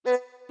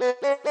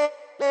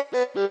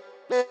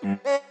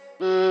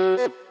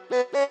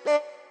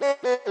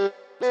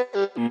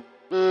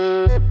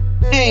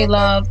Hey,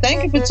 love.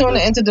 Thank you for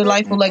tuning into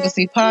Delightful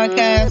Legacy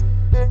Podcast.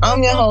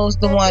 I'm your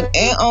host, the one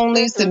and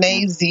only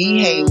Sanae Z.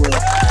 Haywood.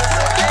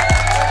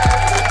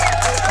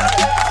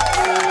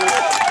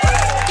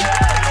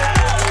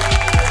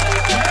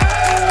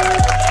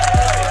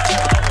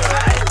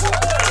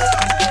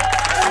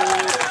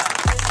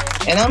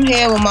 And I'm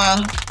here with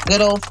my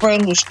good old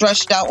friend who's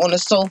stretched out on the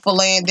sofa,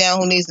 laying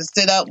down, who needs to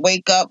sit up,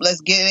 wake up, let's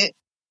get it.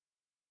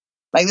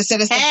 Like they said,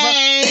 it's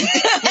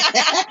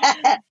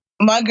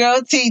my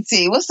girl,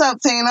 TT. What's up,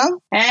 Tina?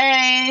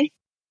 Hey.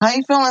 How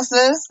you feeling,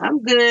 sis?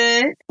 I'm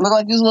good. Look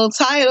like you was a little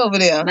tired over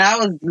there. I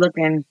was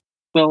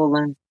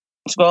scrolling.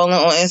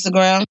 Scrolling on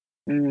Instagram?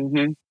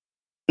 Mm-hmm.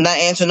 Not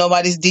answering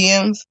nobody's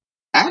DMs?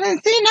 I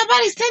didn't see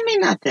nobody send me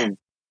nothing.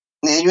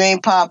 Yeah, you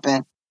ain't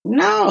popping.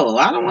 No,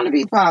 I don't want to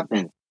be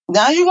popping.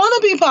 Now you want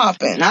to be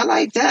popping. Not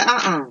like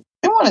that,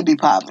 You want to be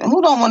popping.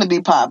 Who don't want to be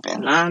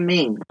popping? I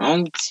mean,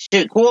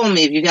 shit, call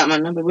me if you got my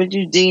number. Would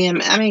you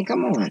DM? I mean,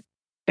 come on.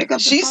 Pick up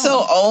the She's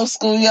phone. so old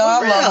school, y'all.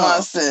 I love my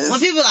sis. When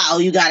people are like, oh,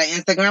 you got an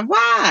Instagram,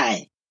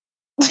 why?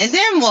 And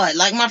then what?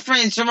 Like my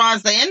friend Sharon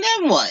say, and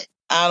then what?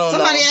 I don't know.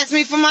 Somebody asked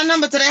me for my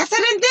number today. I said,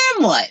 and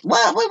then what?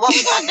 What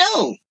was I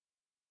do?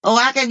 Oh,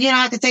 I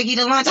could take you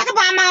to lunch. I could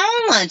buy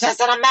my own lunch. I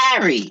said, I'm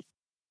married.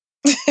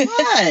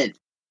 What?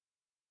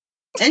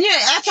 And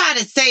I try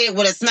to say it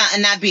with a smile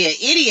and not be an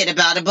idiot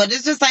about it, but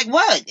it's just like,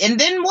 what? And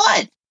then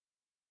what?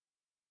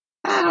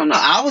 I don't know.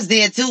 I was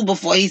there too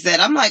before he said,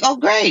 I'm like, oh,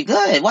 great,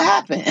 good. What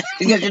happened?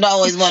 Because you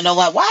always want to know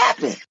what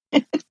happened.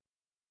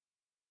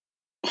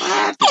 What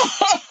happened?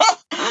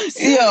 I'm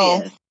serious.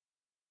 Yo,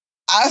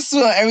 I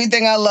swear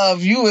everything I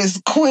love, you is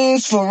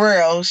Queens for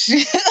real.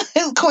 She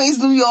is Queens,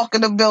 New York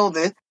in the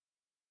building.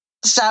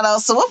 Shout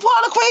out. So what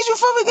part of Queens you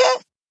from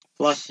again?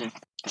 Flushing.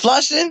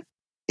 Flushing?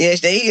 Yeah,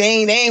 they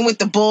ain't with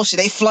the bullshit.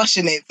 They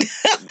flushing it.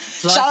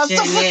 Flushing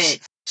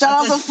it.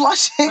 Shout out to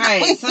Flushing.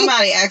 Right. Queens.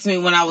 Somebody asked me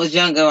when I was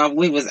younger,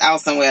 we was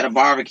out somewhere at a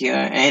barbecue,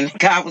 and the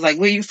guy was like,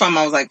 where you from?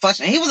 I was like,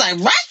 Flushing. He was like,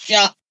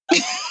 Russia.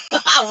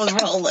 I was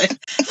rolling.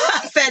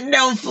 I said,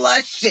 no,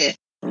 Flushing.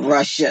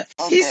 Russia.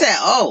 Okay. He said,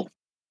 oh,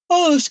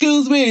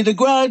 excuse me, the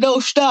grind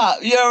don't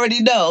stop. You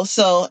already know.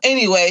 So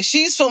anyway,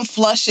 she's from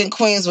Flushing,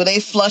 Queens, where they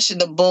flushing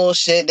the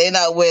bullshit. They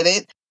not with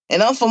it.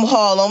 And I'm from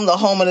Harlem, the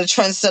home of the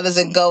trendsetters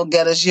and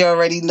go-getters. You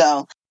already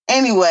know.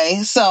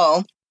 Anyway,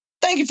 so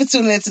thank you for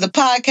tuning into the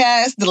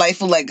podcast,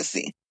 Delightful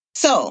Legacy.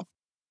 So,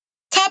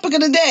 topic of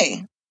the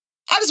day.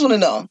 I just want to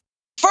know.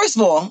 First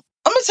of all,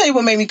 I'm going to tell you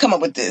what made me come up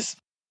with this.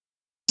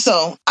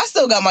 So, I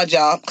still got my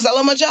job because I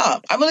love my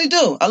job. I really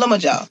do. I love my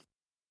job.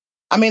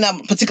 I may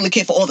not particularly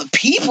care for all the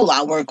people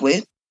I work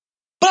with,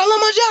 but I love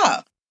my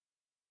job.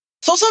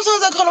 So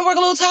sometimes I come to work a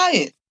little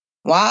tired.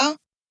 Why?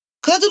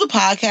 Because I do the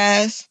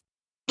podcast,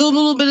 do a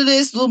little bit of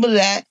this, a little bit of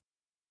that,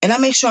 and I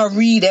make sure I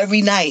read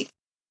every night.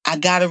 I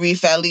got to read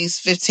for at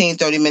least 15,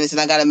 30 minutes,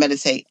 and I got to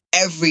meditate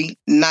every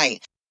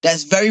night.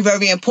 That's very,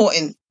 very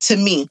important to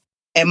me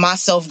and my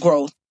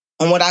self-growth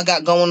on what I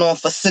got going on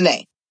for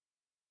Sanae.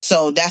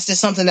 So that's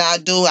just something that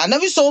I do. I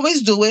never used to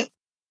always do it.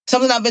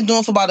 Something I've been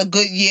doing for about a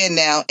good year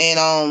now,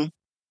 and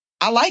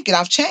I like it.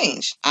 I've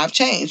changed,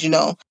 you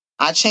know.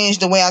 I changed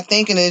the way I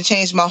think, and it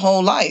changed my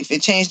whole life.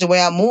 It changed the way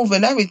I move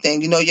and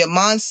everything. You know, your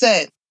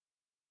mindset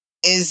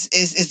is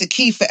the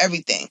key for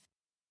everything.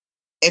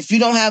 If you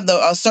don't have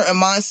a certain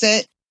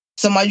mindset,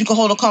 you can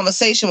hold a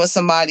conversation with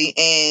somebody,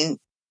 and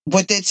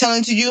what they're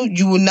telling to you,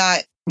 you will not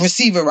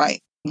receive it right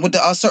with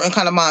a certain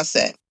kind of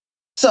mindset.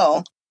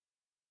 So,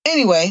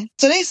 anyway,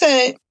 so they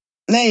said,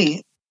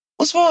 hey,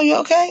 what's wrong? You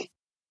okay?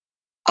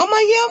 I'm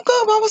like, yeah, I'm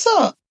good. What's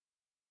up?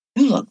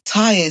 You look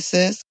tired,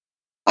 sis.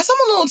 I said,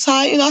 I'm a little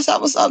tired. You know, I said,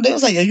 what's up? They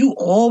was like, yo, you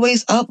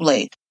always up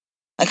late.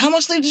 Like, how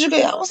much sleep did you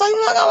get? I was like,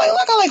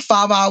 I got like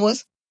 5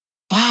 hours.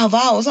 5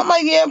 hours. I'm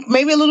like, yeah,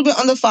 maybe a little bit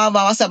under 5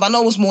 hours. I said, I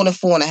know it was more than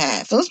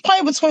 4.5. So it's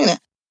probably between it.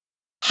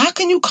 How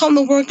can you come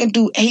to work and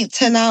do 8,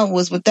 10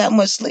 hours with that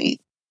much sleep?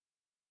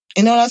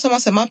 You know what I told him? I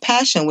said, my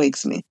passion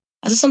wakes me.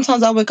 I said,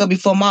 sometimes I wake up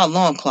before my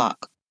alarm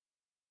clock.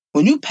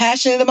 When you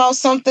passionate about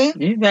something.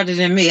 You're better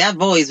than me. I've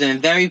always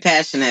been very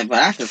passionate, but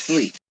I can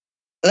sleep.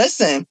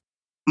 Listen,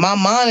 my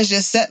mind is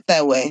just set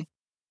that way.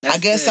 I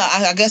guess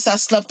I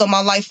slept on my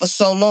life for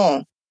so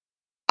long.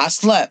 I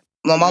slept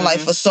on my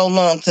life for so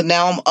long till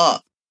now I'm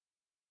up.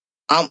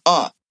 I'm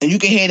up. And you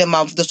can hear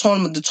that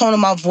the tone of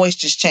my voice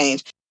just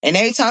changed. And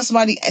every time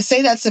somebody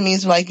say that to me,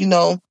 it's like, you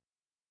know,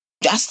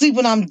 I sleep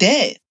when I'm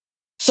dead.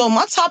 So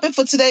my topic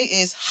for today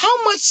is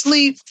how much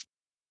sleep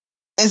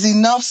is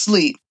enough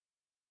sleep?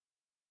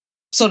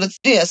 So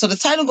the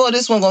title of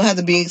this one gonna have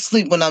to be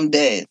sleep when I'm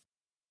dead.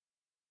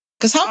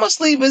 Because how much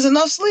sleep is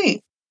enough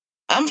sleep?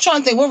 I'm trying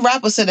to think what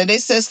rapper said that. They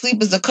said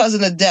sleep is the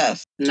cousin of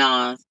death.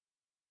 Nah.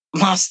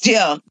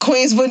 Yeah,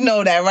 Queens would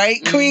know that,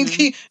 right?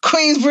 Mm-hmm.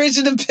 Queensbridge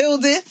in the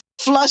building,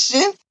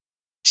 Flushing.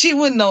 She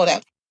would know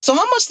that. So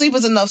how much sleep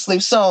is enough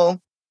sleep? So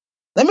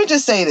let me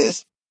just say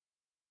this.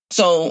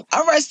 So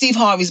I read Steve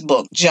Harvey's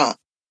book, Jump.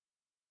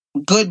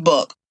 Good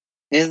book.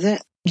 Is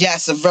it?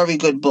 Yes, a very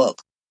good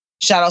book.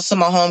 Shout out to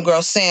my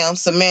homegirl Sam,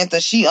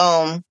 Samantha.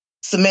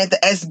 Samantha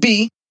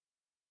SB.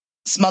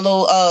 It's my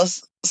little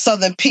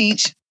Southern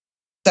Peach.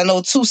 I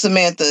know two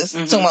Samanthas.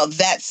 Mhm. Talking about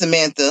that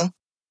Samantha,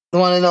 the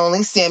one and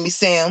only Sammy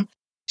Sam.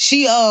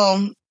 She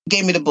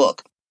gave me the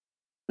book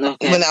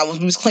Okay. when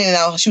we was cleaning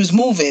out. She was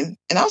moving,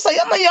 and I was like,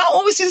 y'all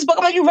always see this book.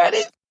 I'm like, you read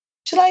it?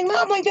 She's like, no.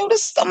 I'm like, yo,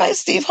 I'm like,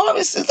 Steve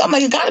Harvey. I'm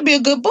like, it got to be a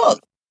good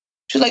book.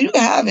 She's like, you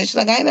can have it. She's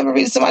like, I ain't never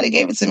read it. Somebody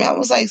gave it to me. I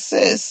was like,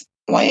 sis,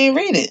 why you ain't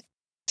read it?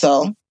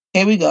 So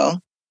here we go.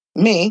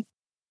 Me,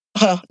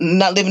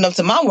 not living up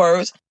to my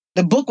words.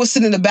 The book was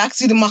sitting in the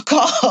backseat of my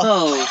car.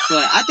 Oh,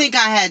 but I think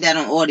I had that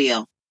on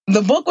audio.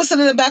 The book was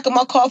sitting in the back of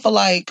my car for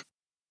like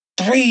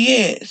 3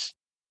 years.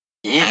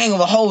 Yeah. I ain't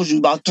gonna hold you,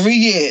 about 3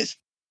 years.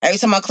 Every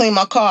time I clean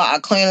my car, I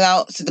clean it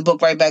out, sit the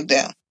book right back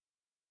down.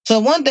 So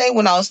one day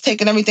when I was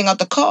taking everything out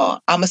the car,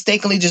 I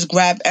mistakenly just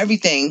grabbed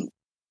everything,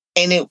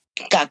 and it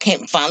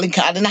finally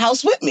got in the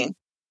house with me.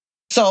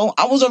 So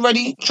I was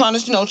already trying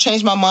to,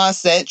 change my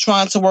mindset,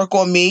 trying to work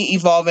on me,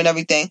 evolve and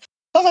everything.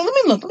 I was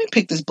like, let me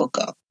pick this book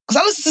up.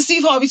 Because I listen to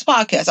Steve Harvey's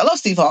podcast. I love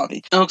Steve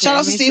Harvey. Okay, Shout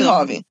out to Steve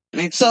Harvey.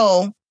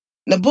 So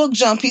the book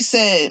jump, he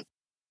said,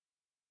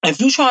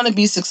 if you're trying to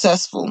be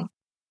successful,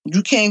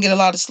 you can't get a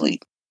lot of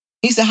sleep.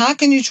 He said, how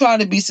can you try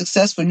to be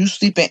successful? You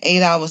sleeping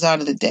 8 hours out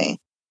of the day.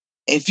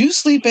 If you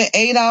sleeping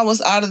 8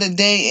 hours out of the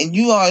day and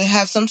you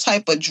have some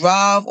type of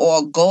drive or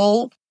a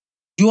goal,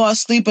 you are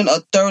sleeping a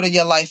third of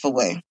your life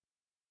away.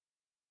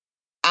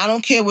 I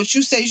don't care what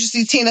you say. You should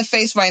see Tina's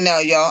face right now,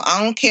 y'all.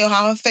 I don't care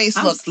how her face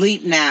looks. I'm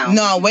asleep now.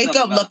 No, wake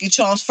up, Lucky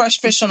Charms.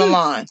 Fresh fish on the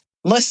line.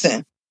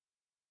 Listen.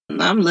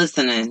 I'm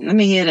listening. Let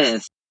me hear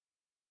this.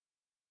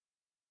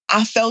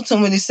 I felt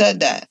him when he said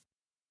that.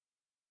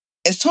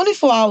 It's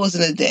 24 hours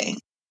in a day.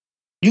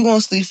 You going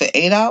to sleep for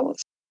 8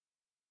 hours?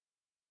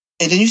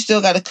 And then you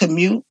still got to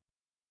commute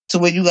to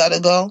where you got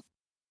to go,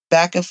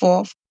 back and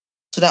forth.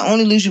 So that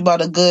only leaves you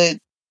about a good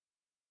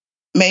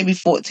maybe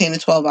 14 to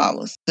 12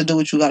 hours to do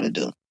what you got to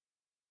do.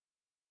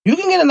 You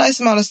can get a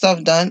nice amount of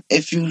stuff done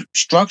if you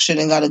structured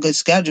and got a good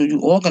schedule, you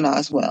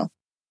organize well.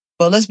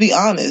 But let's be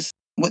honest,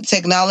 with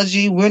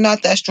technology, we're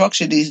not that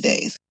structured these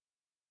days.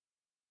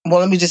 Well,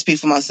 let me just speak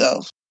for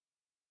myself.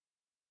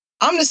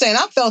 I'm just saying,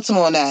 I felt him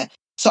on that.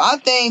 So I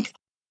think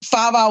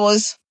 5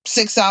 hours,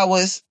 6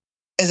 hours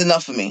is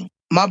enough for me.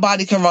 My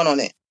body can run on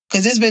it.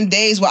 Because there's been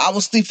days where I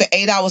will sleep for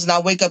 8 hours and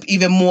I wake up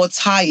even more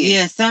tired.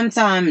 Yeah,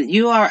 sometimes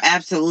you are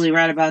absolutely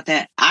right about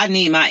that. I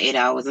need my 8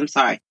 hours. I'm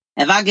sorry.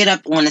 If I get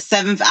up on the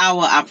 7th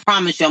hour, I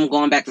promise you I'm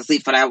going back to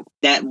sleep for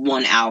that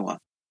 1 hour.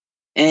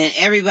 And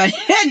everybody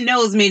that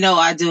knows me know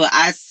I do it.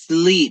 I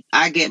sleep.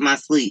 I get my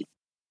sleep.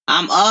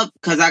 I'm up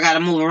because I got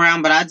to move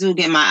around, but I do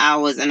get my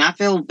hours and I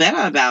feel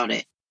better about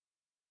it.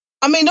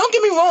 I mean, don't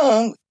get me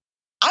wrong.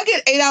 I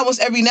get 8 hours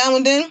every now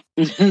and then,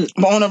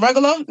 but on a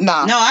regular,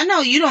 nah. No, I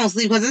know you don't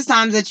sleep because it's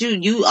times that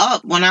you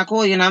up when I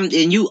call you and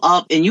you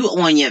up and you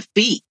on your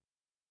feet.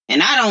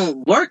 And I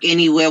don't work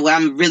anywhere where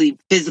I'm really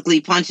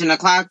physically punching the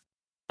clock.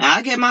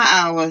 I get my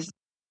hours.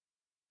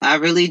 I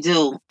really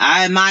do.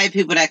 I admire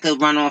people that could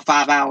run on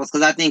 5 hours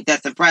because I think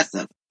that's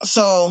impressive.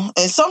 So,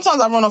 and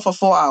sometimes I run on for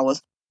 4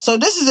 hours. So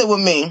this is it with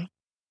me.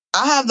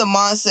 I have the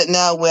mindset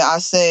now where I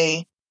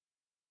say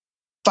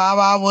 5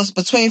 hours,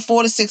 between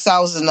 4 to 6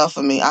 hours is enough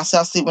for me. I say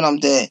I sleep when I'm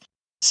dead.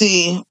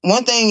 See,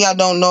 one thing y'all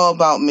don't know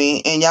about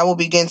me, and y'all will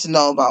begin to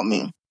know about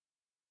me.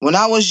 When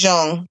I was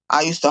young,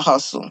 I used to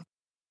hustle.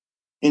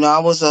 I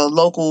was a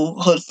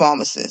local hood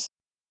pharmacist.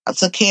 I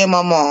took care of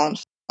my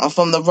moms. I'm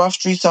from the rough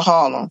streets of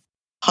Harlem,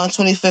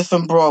 125th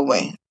and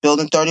Broadway,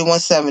 building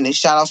 3170.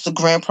 Shout outs to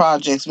Grand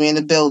Projects, me in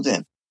the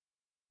building.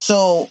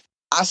 So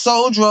I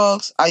sold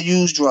drugs. I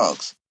used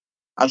drugs.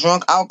 I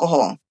drank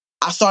alcohol.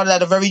 I started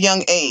at a very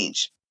young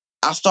age.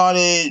 I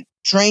started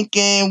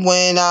drinking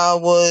when I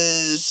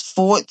was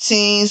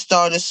 14,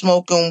 started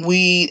smoking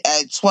weed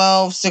at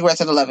 12,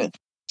 cigarettes at 11.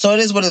 So it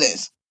is what it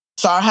is.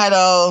 So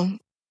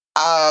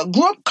I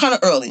grew up kind of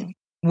early,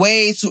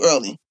 way too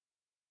early.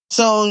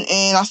 So,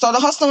 and I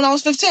started hustling when I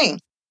was 15.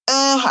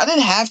 I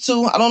didn't have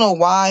to. I don't know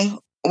why.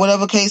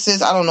 Whatever case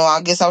is, I don't know.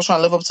 I guess I was trying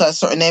to live up to a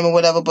certain name or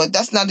whatever, but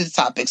that's not the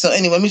topic. So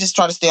anyway, let me just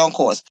try to stay on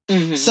course.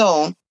 Mm-hmm.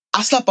 So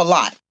I slept a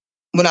lot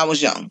when I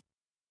was young.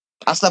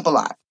 I slept a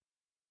lot.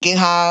 Get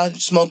high,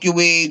 smoke your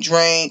weed,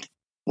 drink,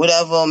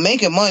 whatever,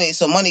 making money.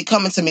 So money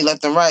coming to me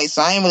left and right.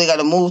 So I ain't really got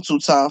to move too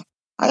tough.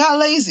 I got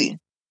lazy.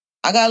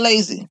 I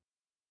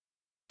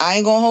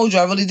ain't going to hold you.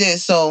 I really did.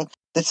 So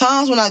the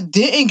times when I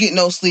didn't get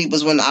no sleep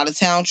was when out of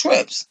town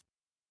trips.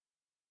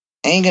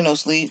 I ain't get no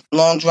sleep.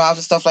 Long drives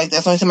and stuff like that.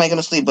 That's the only time I get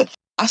no sleep. But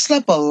I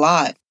slept a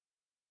lot.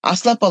 I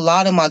slept a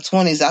lot in my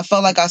 20s. I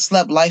felt like I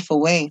slept life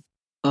away.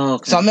 Oh,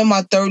 okay. So I'm in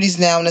my 30s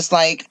now, and it's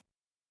like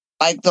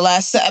the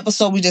last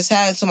episode we just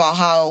had, talking about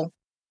how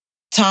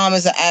time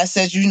is an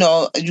asset,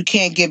 you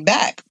can't get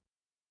back.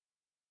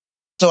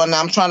 So now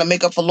I'm trying to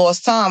make up for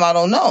lost time. I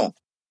don't know.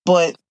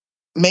 But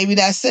maybe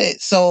that's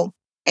it. So,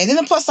 and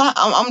then plus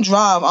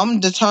I'm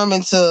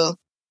determined to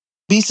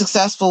be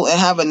successful and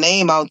have a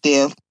name out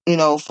there,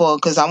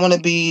 because I want to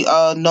be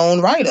a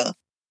known writer.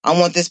 I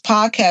want this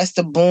podcast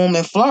to boom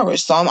and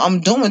flourish. So I'm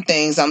doing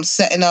things. I'm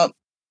setting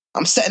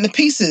the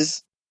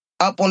pieces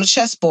up on the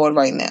chessboard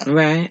right now.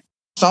 Right.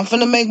 So I'm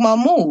finna make my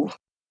move.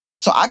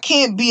 So I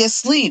can't be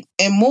asleep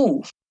and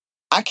move.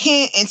 I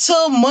can't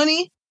until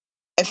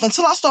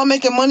I start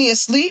making money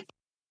asleep,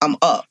 I'm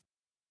up.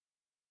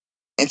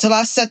 Until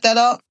I set that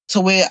up to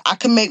where I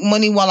can make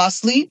money while I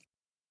sleep,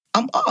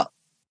 I'm up.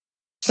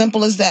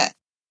 Simple as that.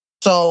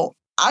 So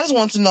I just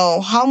want to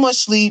know how much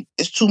sleep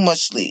is too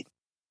much sleep.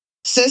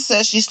 Sis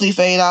says she sleeps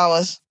for 8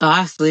 hours. Oh,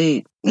 I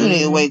sleep. You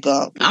need to wake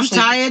up. I'm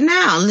tired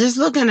now. I'm just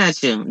looking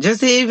at you. Just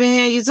to even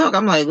hear you talk,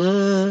 I'm like,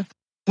 Well,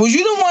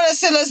 you the one that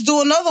said let's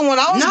do another one.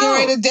 I was getting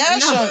ready to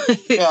dash on.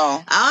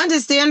 Yo.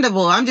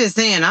 Understandable. I'm just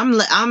saying.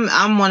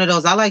 I'm one of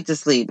those. I like to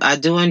sleep. I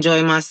do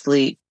enjoy my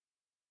sleep.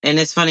 And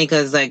it's funny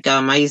because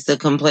I used to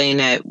complain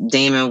that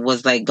Damon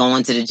was like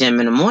going to the gym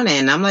in the morning,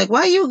 and I'm like,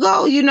 why you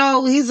go? You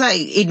know, he's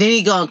like, then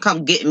he gonna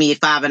come get me at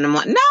 5 a.m.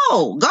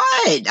 No, go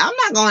ahead. I'm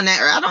not going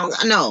that. I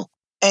don't know.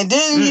 And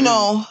then you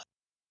know,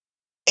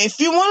 if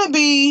you want to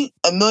be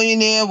a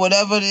millionaire,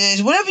 whatever it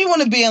is, whatever you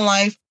want to be in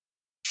life,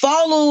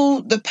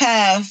 follow the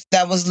path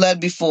that was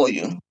led before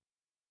you.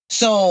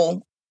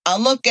 So I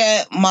look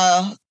at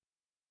my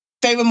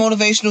favorite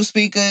motivational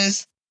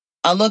speakers.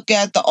 I look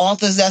at the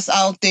authors that's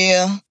out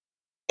there.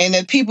 And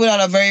the people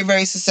that are very,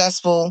 very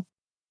successful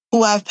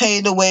who have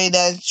paved the way,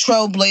 that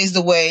trailblazed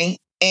the way.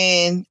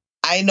 And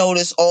I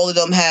notice all of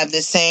them have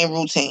the same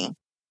routine.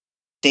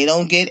 They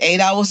don't get 8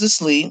 hours of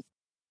sleep,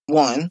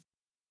 1.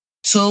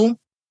 2,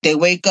 they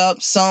wake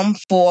up some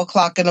 4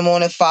 o'clock in the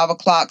morning, 5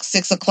 o'clock,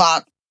 6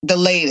 o'clock, the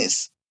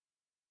latest.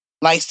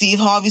 Like Steve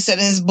Harvey said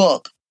in his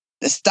book,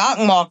 the stock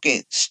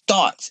market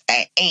starts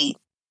at 8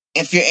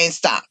 if you're in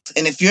stocks.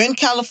 And if you're in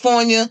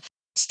California,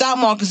 stock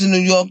markets in New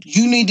York,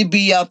 you need to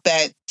be up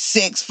at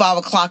 6, 5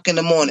 o'clock in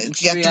the morning.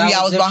 You're 3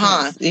 hours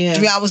behind. Yeah.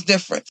 3 hours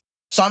different.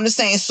 So I'm just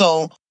saying,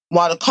 so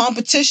while the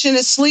competition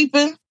is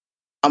sleeping,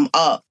 I'm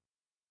up.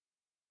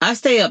 I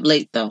stay up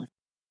late though.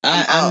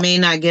 I may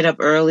not get up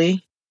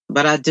early,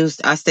 but I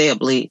stay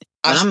up late.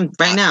 But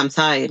now I'm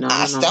tired.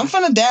 I'm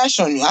finna dash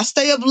on you. I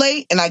stay up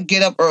late and I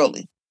get up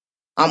early.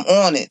 I'm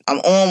on it. I'm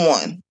on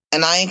one.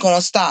 And I ain't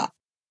gonna stop.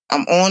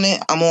 I'm on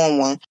it. I'm on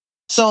one.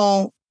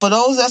 So for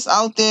those that's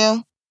out there,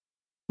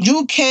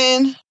 you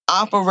can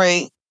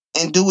operate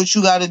and do what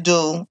you got to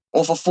do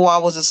off of 4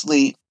 hours of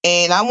sleep.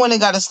 And I went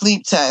and got a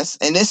sleep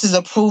test, and this is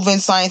a proven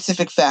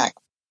scientific fact.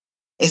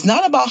 It's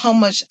not about how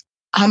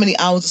many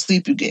hours of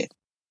sleep you get.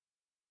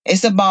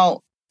 It's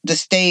about the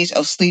stage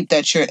of sleep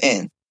that you're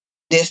in.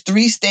 There's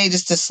 3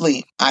 stages to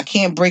sleep. I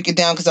can't break it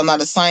down because I'm not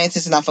a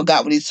scientist and I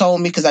forgot what he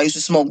told me because I used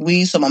to smoke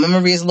weed, so my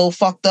memory is a little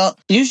fucked up.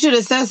 You should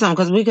have said something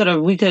because we could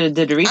have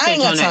did the research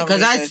on that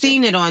because I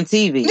seen it on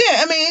TV.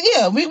 Yeah,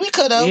 I mean, we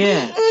could have.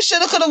 Yeah. We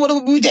should have, could have, would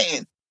have, we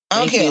didn't. I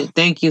don't care.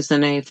 Thank you,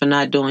 Sanae, for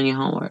not doing your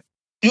homework.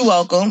 You're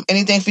welcome.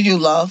 Anything for you,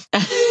 love.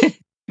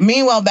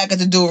 Meanwhile, back at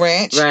the Do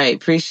Ranch. Right,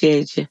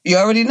 appreciate you. You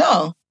already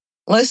know.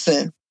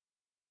 Listen.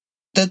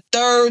 The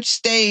 3rd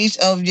stage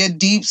of your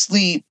deep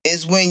sleep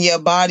is when your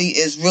body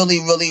is really,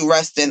 really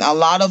resting. A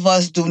lot of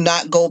us do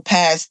not go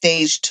past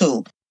stage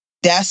 2.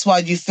 That's why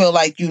you feel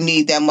like you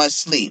need that much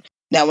sleep.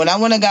 Now, when I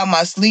went and got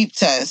my sleep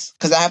test,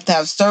 because I have to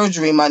have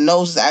surgery, my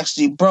nose is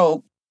actually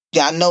broke.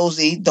 Y'all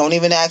nosy. Don't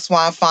even ask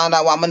why. I found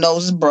out why my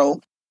nose is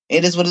broke.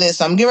 It is what it is.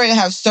 So I'm getting ready to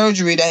have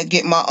surgery to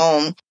get my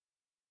own.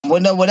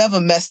 Whatever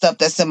messed up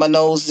that's in my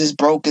nose is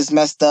broke, is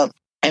messed up.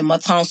 And my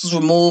tonsils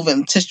removed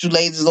and tissue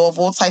lasers off,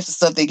 all types of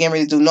stuff they getting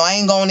ready to do. No, I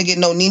ain't going to get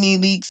no knee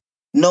leaks,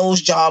 nose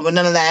job, or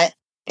none of that.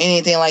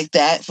 Anything like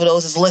that. For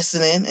those that's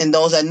listening and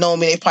those that know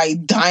me, they probably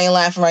dying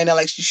laughing right now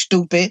like she's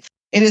stupid.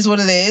 It is what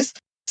it is.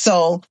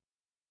 So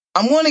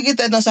I'm going to get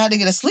that done. So I had to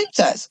get a sleep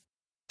test.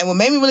 And what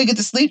made me really get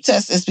the sleep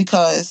test is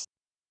because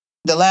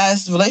the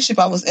last relationship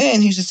I was in,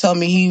 he used to tell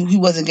me he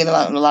wasn't getting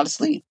a lot of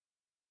sleep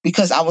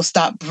because I would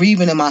stop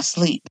breathing in my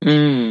sleep.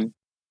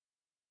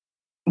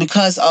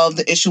 Because of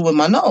the issue with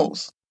my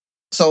nose.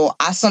 So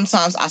I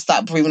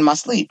stop breathing in my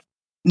sleep.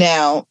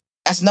 Now,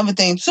 that's another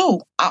thing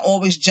too. I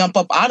always jump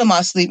up out of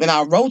my sleep and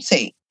I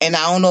rotate. And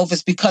I don't know if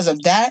it's because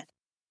of that.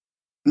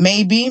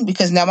 Maybe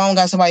because now I don't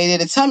got somebody there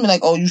to tell me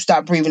like, oh, you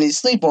stop breathing in your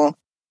sleep, or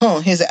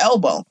here's an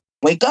elbow.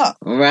 Wake up.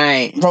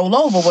 Right. Roll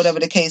over, whatever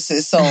the case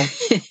is. So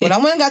when I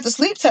went and got the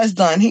sleep test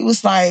done, he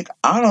was like,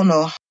 I don't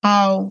know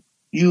how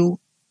you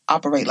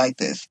operate like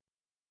this.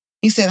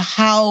 He said,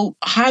 how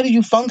do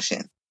you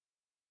function?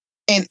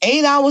 In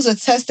 8 hours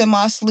of testing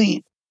my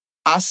sleep,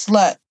 I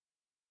slept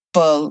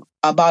for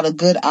about a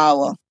good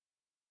hour,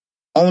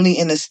 only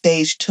in a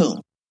stage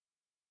 2.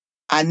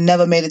 I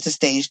never made it to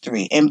stage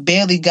 3 and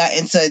barely got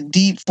into a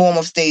deep form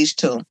of stage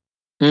 2,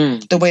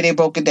 the way they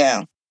broke it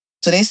down.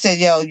 So they said,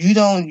 yo,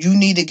 you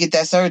need to get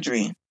that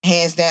surgery,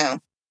 hands down.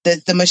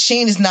 The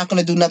machine is not going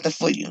to do nothing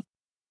for you.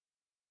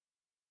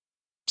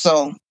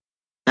 So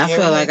I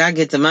feel like I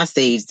get to my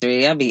stage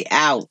 3, I'll be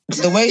out.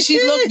 The way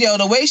she looked,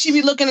 the way she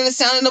be looking in the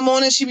sound in the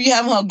morning, she be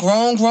having her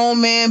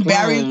grown man,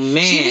 Barry.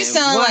 She be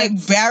sounding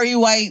like Barry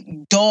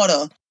White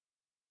daughter.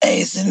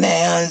 Ace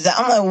now.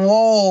 I'm like,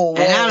 whoa.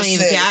 And I don't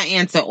even care. I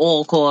answer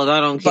all calls. I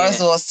don't care.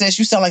 First of all, sis,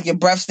 you sound like your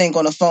breath stink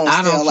on the phone.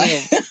 I don't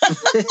care.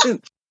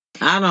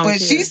 I don't care.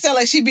 But she sound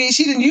like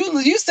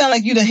you sound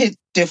like you done hit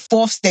the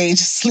 4th stage of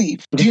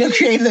sleep. You done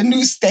created a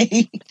new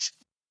stage.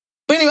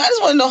 But anyway, I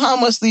just want to know how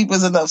much sleep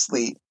is enough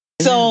sleep.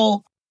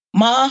 So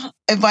my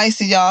advice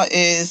to y'all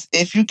is,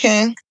 if you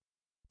can,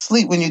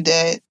 sleep when you're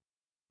dead.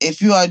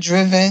 If you are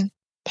driven,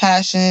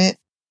 passionate,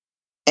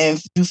 and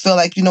if you feel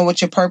like you know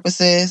what your purpose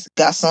is,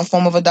 got some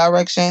form of a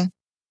direction,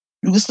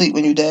 you can sleep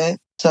when you're dead.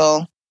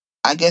 So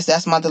I guess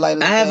that's my delight of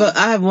the day.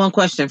 I have one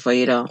question for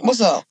you, though.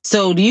 What's up?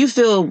 So do you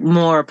feel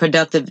more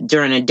productive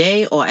during the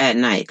day or at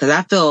night? Because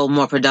I feel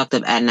more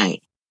productive at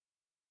night.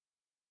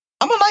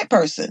 I'm a night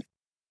person.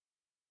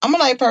 I'm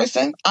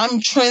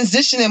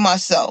transitioning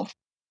myself.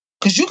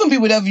 Because you can be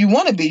whatever you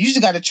want to be. You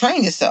just got to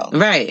train yourself.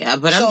 Right.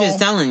 But I'm just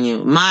telling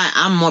you,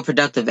 I'm more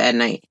productive at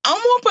night.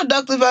 I'm more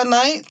productive at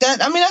night.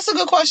 That's a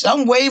good question.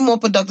 I'm way more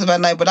productive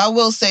at night. But I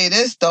will say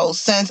this, though.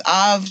 Since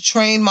I've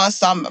trained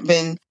myself, I've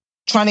been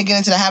trying to get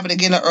into the habit of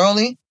getting up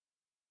early.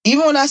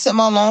 Even when I set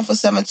my alarm for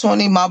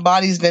 7:20, my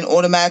body's been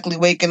automatically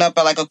waking up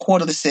at like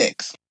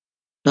 5:45.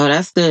 Oh,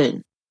 that's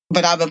good.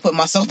 But I've been putting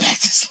myself back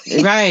to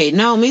sleep. Right.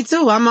 No, me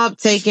too. I'm up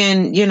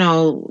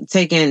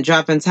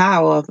dropping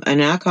towel off,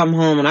 and I come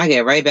home and I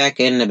get right back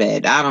in the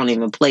bed. I don't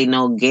even play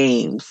no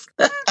games.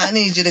 I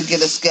need you to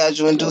get a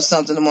schedule and do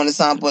something in the morning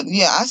time. But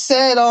yeah, I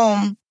said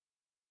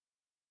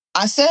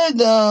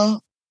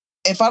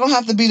if I don't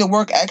have to be to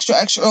work extra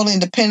early,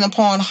 and depending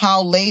upon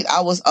how late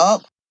I was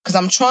up, because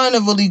I'm trying to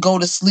really go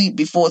to sleep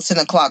before 10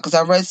 o'clock, because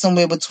I read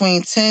somewhere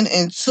between 10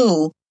 and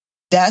 2,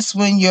 that's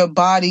when your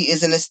body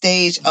is in a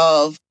stage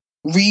of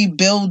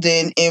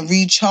rebuilding and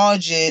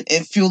recharging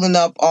and fueling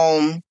up.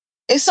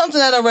 It's something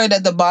that I read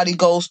that the body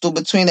goes through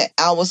between the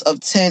hours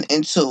of 10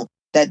 and 2,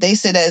 that they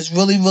say that it's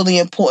really, really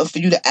important for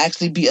you to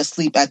actually be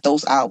asleep at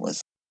those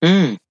hours.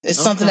 It's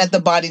something that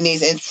the body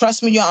needs. And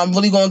trust me, y'all, I'm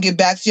really going to get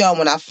back to y'all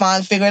when I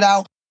figure it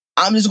out.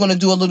 I'm just going to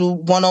do a little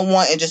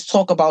one-on-one and just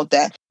talk about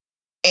that.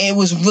 And it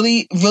was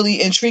really,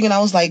 really intriguing. I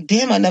was like,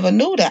 damn, I never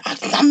knew that.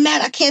 I'm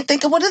mad. I can't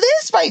think of what it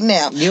is right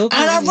now. And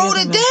I wrote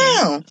it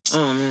down.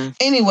 Oh, man.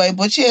 Anyway,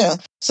 but yeah.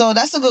 So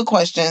that's a good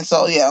question.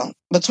 So yeah,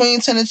 between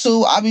 10 and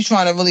 2, I'll be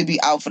trying to really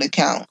be out for the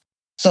count.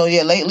 So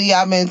yeah, lately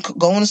I've been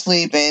going to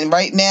sleep. And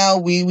right now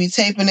we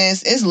taping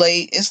this. It's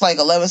late. It's like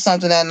 11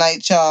 something at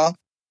night, y'all.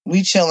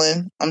 We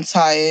chilling. I'm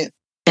tired.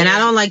 And I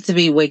don't like to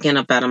be waking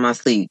up out of my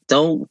sleep.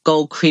 Don't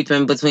go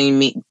creeping between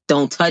me.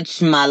 Don't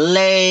touch my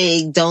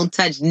leg. Don't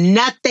touch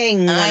nothing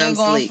when I ain't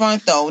going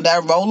front, though.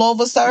 That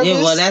rollover service. Yeah,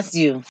 well, that's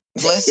you.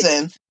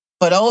 Listen,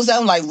 for those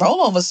that like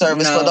rollover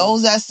service, for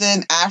those that's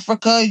in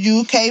Africa,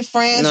 UK,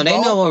 France. No, they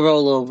know what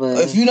rollover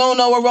is. If you don't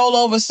know what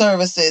rollover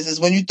service is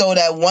when you throw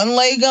that one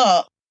leg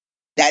up,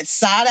 that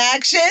side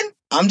action.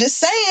 I'm just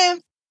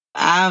saying.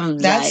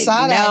 That's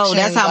how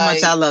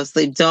much I love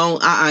sleep.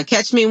 Don't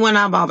catch me when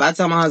I'm up. I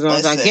tell my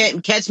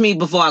husband, catch me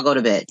before I go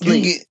to bed,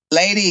 please.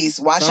 Ladies,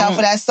 watch out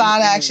for that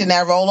side action,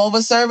 that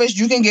rollover service.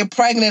 You can get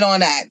pregnant on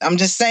that. I'm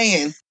just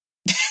saying.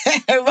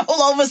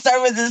 Rollover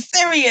service is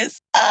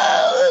serious.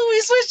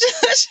 We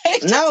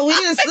switched. No, we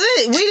didn't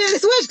switch. We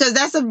didn't switch because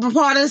that's a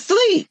part of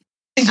sleep.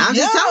 I'm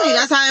just telling you,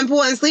 that's how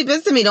important sleep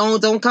is to me.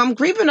 Don't come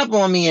creeping up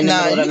on me in the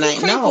middle of the night.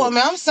 Creep on me.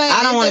 I'm saying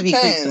I don't want to be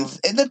creeped on.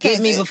 It depends. Get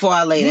me before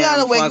I lay down. You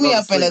gotta wake me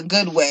up in a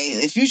good way.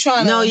 If you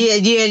trying to,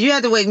 you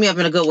have to wake me up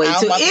in a good way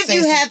too. If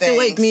you have to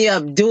wake me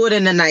up, do it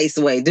in a nice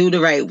way. Do the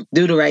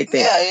right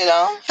thing.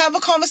 Yeah, have a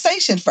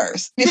conversation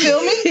first. You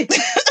feel me?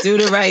 Do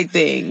the right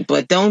thing,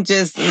 but don't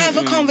just have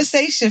a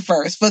conversation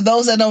first. For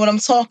those that know what I'm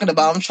talking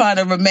about, I'm trying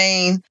to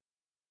remain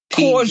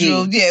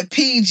cordial,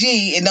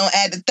 PG, and don't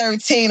add the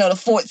 13 or the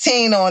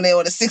 14 on it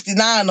or the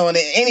 69 on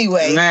it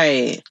anyway.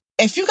 Right.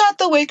 If you got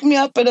to wake me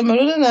up in the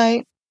middle of the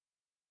night,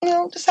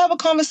 just have a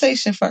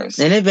conversation first.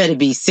 And it better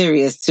be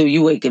serious too.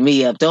 You waking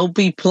me up. Don't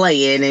be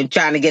playing and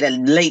trying to get a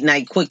late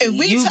night quickie.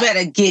 You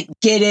better get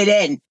it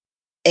in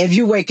if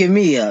you waking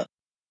me up.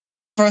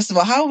 First of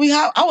all,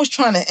 I was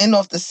trying to end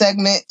off the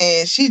segment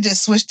and she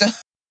just switched up.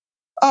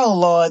 Oh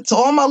Lord. To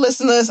all my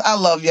listeners, I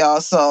love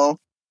y'all. So,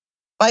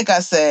 like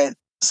I said,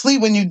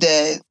 sleep when you're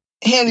dead.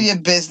 Handle your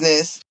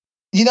business.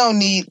 You don't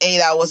need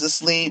 8 hours of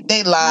sleep.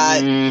 They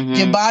lied. Mm-hmm.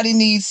 Your body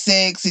needs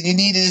 6, and you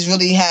need to just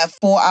really have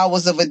 4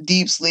 hours of a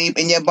deep sleep,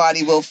 and your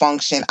body will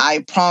function.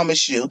 I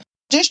promise you.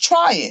 Just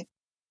try it.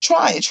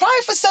 Try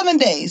it for 7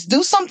 days.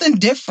 Do something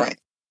different.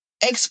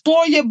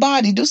 Explore your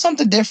body. Do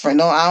something different.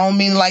 No, I don't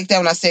mean like that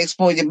when I say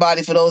explore your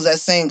body for those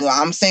that's single.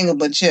 I'm single,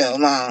 but chill.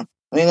 Nah,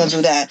 we ain't gonna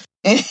do that.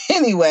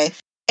 Anyway, and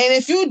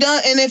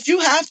if you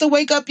have to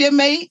wake up your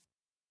mate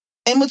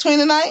in between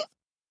the night,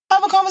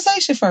 have a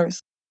conversation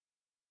first.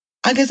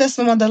 I guess that's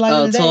my delight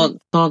of the day.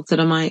 Talk to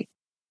the mic.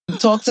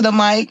 Talk to the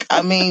mic.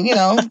 I mean,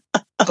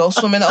 go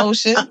swim in the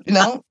ocean,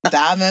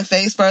 dive in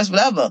face first,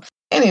 whatever.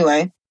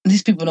 Anyway,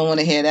 these people don't want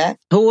to hear that.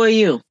 Who are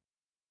you?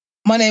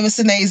 My name is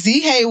Sanae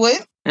Z.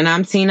 Haywood. And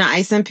I'm Tina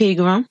Ison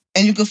Pegram.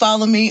 And you can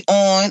follow me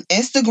on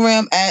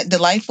Instagram at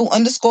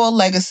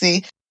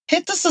delightful_legacy.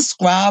 Hit the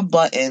subscribe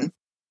button.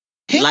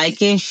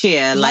 Like and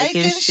share. Like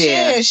and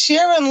share.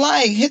 Share and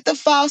like. Hit the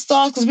 5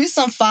 stars because we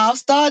some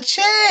 5-star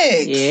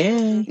chicks.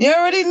 Yeah. You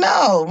already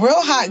know.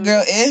 Real hot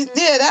girl.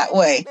 Yeah, that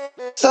way.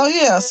 So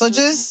yeah, so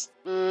just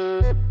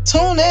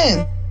tune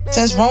in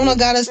since Rona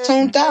got us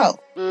tuned out.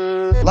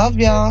 Love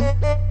y'all.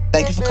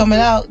 Thank you for coming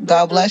out.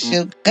 God bless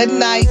you. Good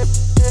night.